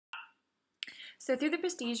So through The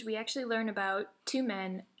Prestige, we actually learn about two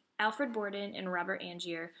men, Alfred Borden and Robert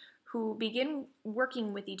Angier, who begin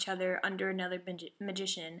working with each other under another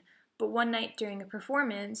magician. But one night during a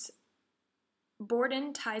performance,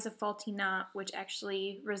 Borden ties a faulty knot, which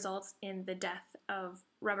actually results in the death of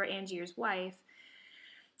Robert Angier's wife.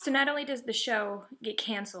 So not only does the show get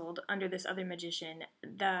canceled under this other magician,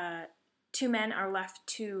 the two men are left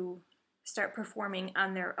to start performing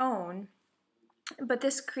on their own. But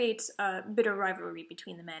this creates a bitter rivalry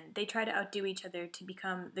between the men. They try to outdo each other to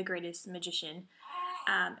become the greatest magician.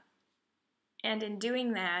 And in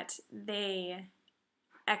doing that, they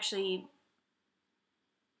actually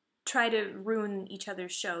try to ruin each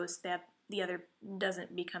other's shows so that the other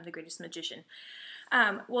doesn't become the greatest magician.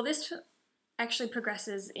 Well, this actually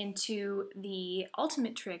progresses into the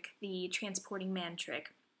ultimate trick, the transporting man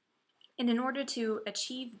trick. And in order to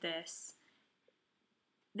achieve this,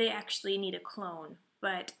 they actually need a clone.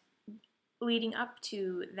 But leading up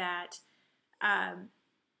to that,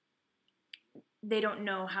 they don't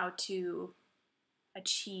know how to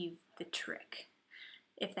achieve the trick,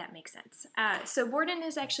 if that makes sense. So Borden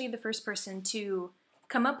is actually the first person to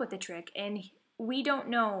come up with the trick, and we don't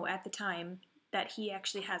know at the time that he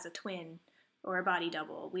actually has a twin or a body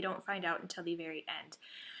double. We don't find out until the very end.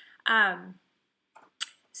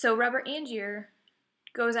 So Robert Angier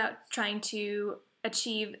goes out trying to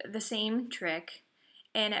achieve the same trick,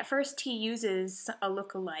 and at first he uses a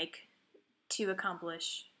look-alike to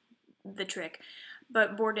accomplish the trick,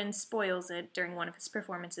 but Borden spoils it during one of his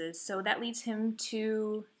performances, so that leads him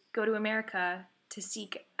to go to America to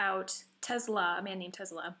seek out Tesla, a man named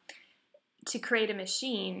Tesla, to create a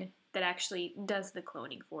machine that actually does the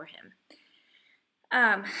cloning for him.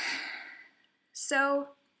 So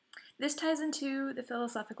this ties into the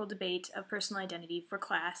philosophical debate of personal identity for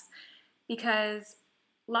class, because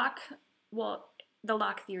the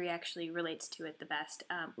Locke theory actually relates to it the best.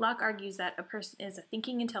 Locke argues that a person is a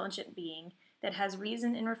thinking, intelligent being that has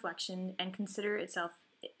reason and reflection and consider itself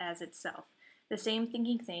as itself, the same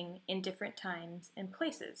thinking thing in different times and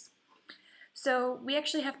places. So we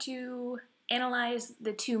actually have to analyze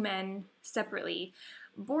the two men separately.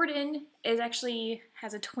 Borden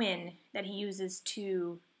has a twin that he uses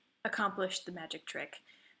to accomplish the magic trick.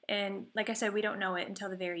 And like I said, we don't know it until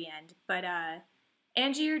the very end. But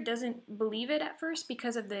Angier doesn't believe it at first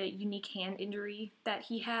because of the unique hand injury that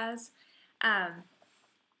he has.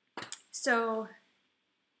 So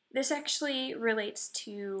this actually relates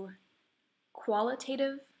to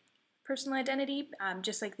qualitative personal identity,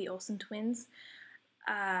 just like the Olsen twins.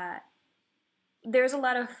 There's a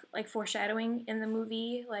lot of foreshadowing in the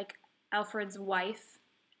movie. Like Alfred's wife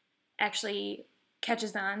actually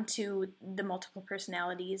catches on to the multiple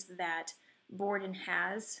personalities that Borden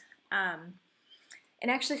has. And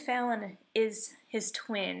actually Fallon is his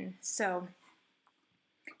twin, so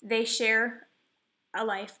they share a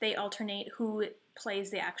life. They alternate who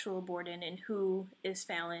plays the actual Borden and who is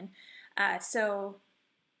Fallon. So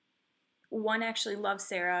one actually loves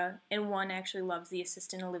Sarah and one actually loves the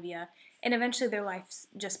assistant Olivia, and eventually their lives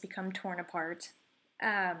just become torn apart.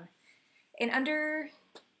 And under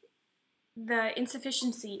the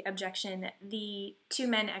insufficiency objection, the two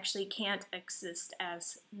men actually can't exist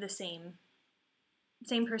as the same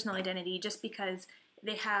personal identity just because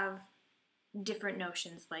they have different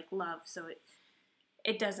notions like love, so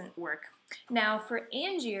it doesn't work. Now for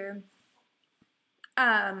Angier,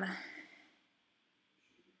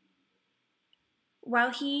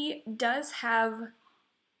 while he does have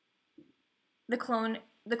the clone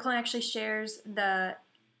actually shares the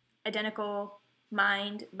identical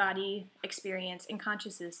mind, body, experience, and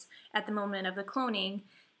consciousness at the moment of the cloning.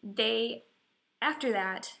 After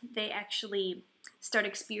that, they actually start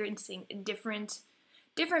experiencing different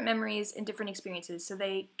memories and different experiences, so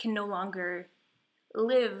they can no longer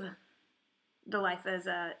live the life as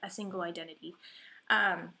a single identity.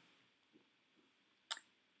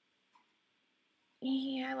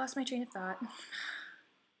 Yeah, I lost my train of thought.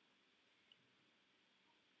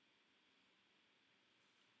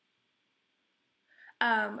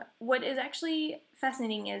 What is actually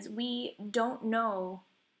fascinating is we don't know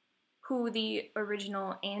who the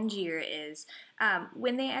original Angier is.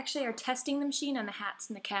 When they actually are testing the machine on the hats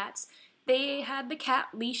and the cats, they had the cat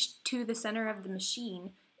leashed to the center of the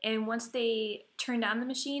machine, and once they turned on the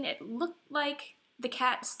machine, it looked like the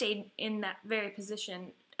cat stayed in that very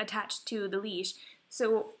position attached to the leash.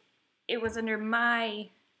 So it was under my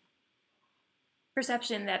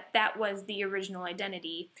perception that that was the original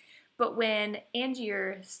identity. But when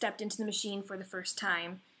Angier stepped into the machine for the first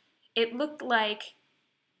time, it looked like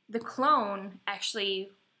the clone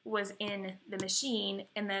actually was in the machine,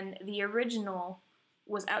 and then the original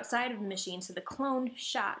was outside of the machine, so the clone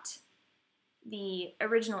shot the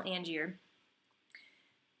original Angier.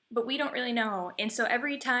 But we don't really know, and so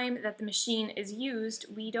every time that the machine is used,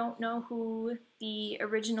 we don't know who the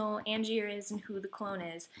original Angier is and who the clone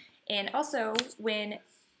is. And also, when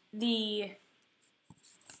the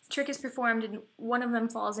trick is performed and one of them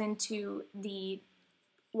falls into the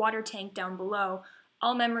water tank down below,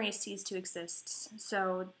 all memories cease to exist.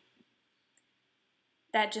 So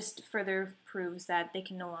that just further proves that they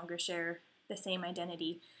can no longer share the same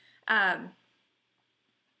identity. I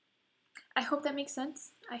hope that makes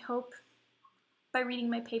sense. I hope by reading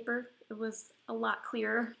my paper it was a lot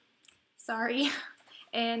clearer. Sorry.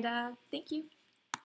 And thank you.